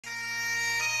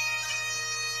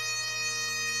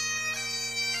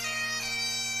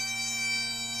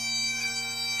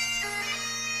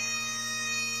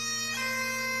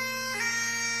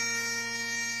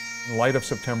In light of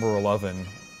September 11,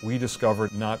 we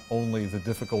discovered not only the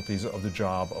difficulties of the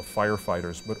job of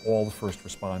firefighters, but all the first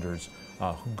responders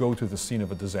who go to the scene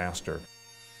of a disaster.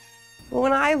 Well,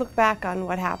 when I look back on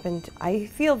what happened, I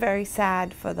feel very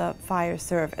sad for the fire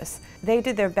service. They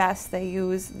did their best. They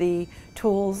used the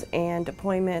tools and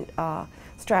deployment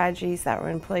strategies that were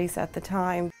in place at the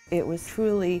time. It was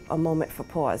truly a moment for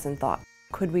pause and thought,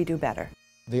 could we do better?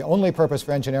 The only purpose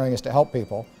for engineering is to help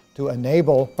people, to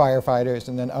enable firefighters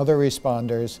and then other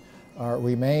responders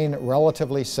remain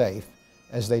relatively safe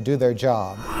as they do their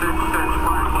job.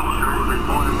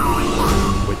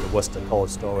 With the Worcester Cold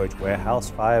Storage warehouse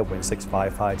fire, when 6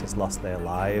 firefighters lost their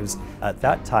lives, at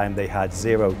that time they had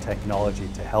zero technology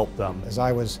to help them. As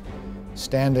I was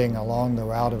standing along the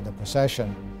route of the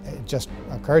procession, it just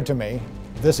occurred to me,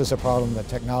 this is a problem that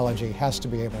technology has to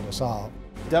be able to solve.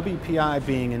 WPI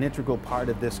being an integral part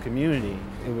of this community,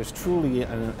 it was truly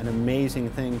an amazing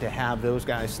thing to have those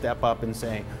guys step up and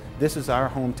say, this is our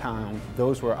hometown,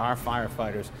 those were our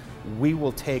firefighters. We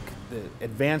will take the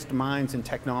advanced minds and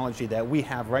technology that we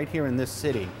have right here in this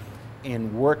city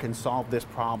and work and solve this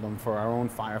problem for our own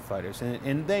firefighters.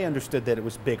 And they understood that it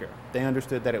was bigger. They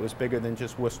understood that it was bigger than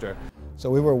just Worcester. So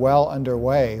we were well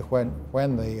underway when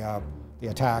the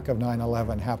attack of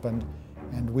 9/11 happened.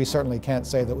 And we certainly can't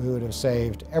say that we would have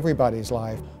saved everybody's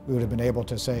life. We would have been able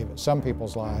to save some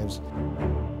people's lives.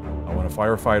 When a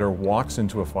firefighter walks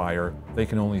into a fire, they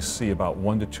can only see about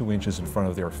 1 to 2 inches in front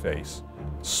of their face.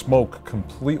 Smoke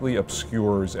completely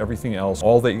obscures everything else.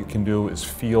 All they can do is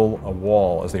feel a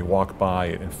wall as they walk by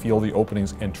it and feel the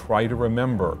openings and try to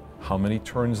remember how many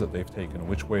turns that they've taken,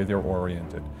 which way they're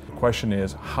oriented. The question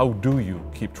is, how do you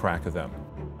keep track of them?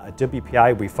 At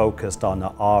WPI, we focused on an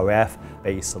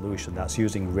RF-based solution that's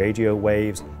using radio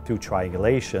waves through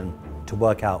triangulation to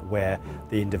work out where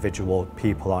the individual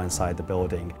people are inside the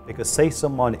building. Because say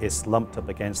someone is lumped up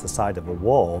against the side of a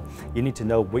wall, you need to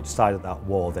know which side of that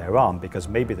wall they're on, because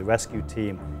maybe the rescue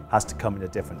team has to come in a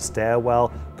different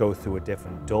stairwell, go through a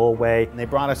different doorway. And they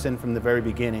brought us in from the very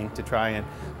beginning to try and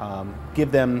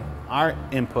give them our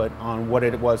input on what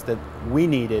it was that we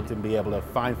needed to be able to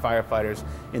find firefighters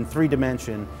in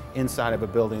 3-dimension inside of a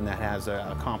building that has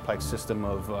a complex system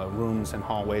of rooms and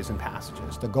hallways and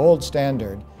passages. The gold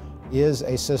standard is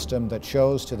a system that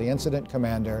shows to the incident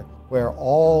commander where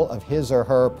all of his or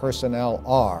her personnel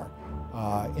are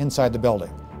inside the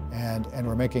building. And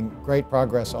we're making great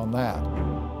progress on that.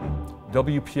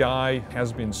 WPI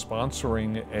has been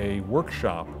sponsoring a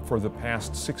workshop for the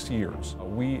past 6 years.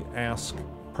 We ask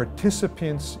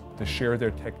participants to share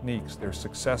their techniques, their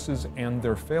successes, and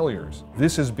their failures.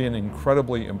 This has been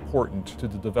incredibly important to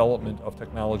the development of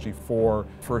technology for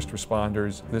first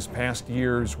responders. This past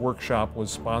year's workshop was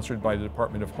sponsored by the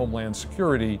Department of Homeland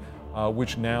Security,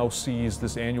 which now sees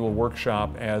this annual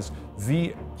workshop as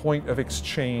the point of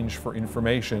exchange for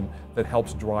information that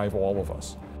helps drive all of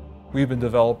us. We've been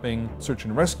developing search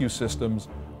and rescue systems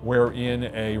wherein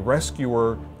a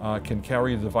rescuer can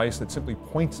carry a device that simply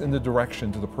points in the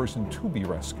direction to the person to be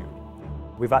rescued.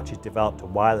 We've actually developed a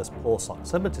wireless pulse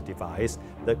oximeter device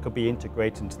that could be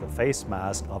integrated into the face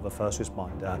mask of a first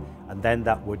responder, and then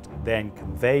that would then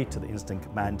convey to the incident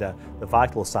commander the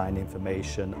vital sign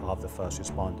information of the first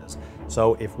responders.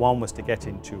 So if one was to get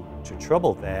into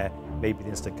trouble there, maybe the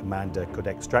incident commander could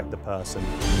extract the person.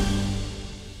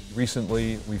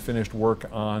 Recently, we finished work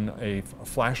on a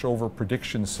flashover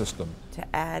prediction system. To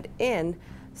add in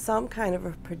some kind of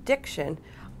a prediction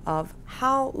of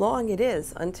how long it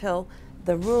is until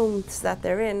the rooms that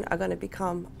they're in are going to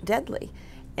become deadly,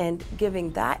 and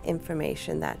giving that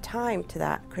information, that time to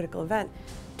that critical event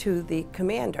to the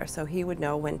commander so he would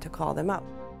know when to call them up.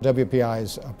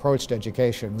 WPI's approach to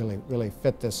education really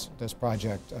fit this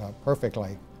project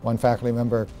perfectly. One faculty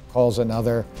member calls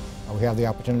another. We have the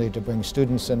opportunity to bring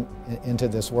students into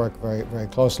this work very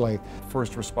closely.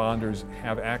 First responders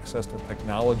have access to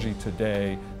technology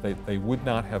today that they would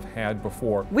not have had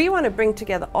before. We want to bring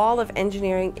together all of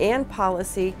engineering and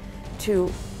policy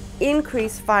to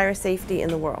increase fire safety in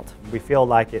the world. We feel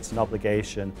like it's an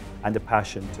obligation and a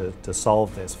passion to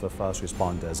solve this for first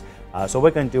responders. So we're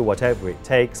going to do whatever it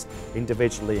takes,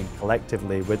 individually and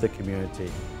collectively with the community,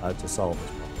 to solve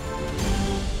this problem.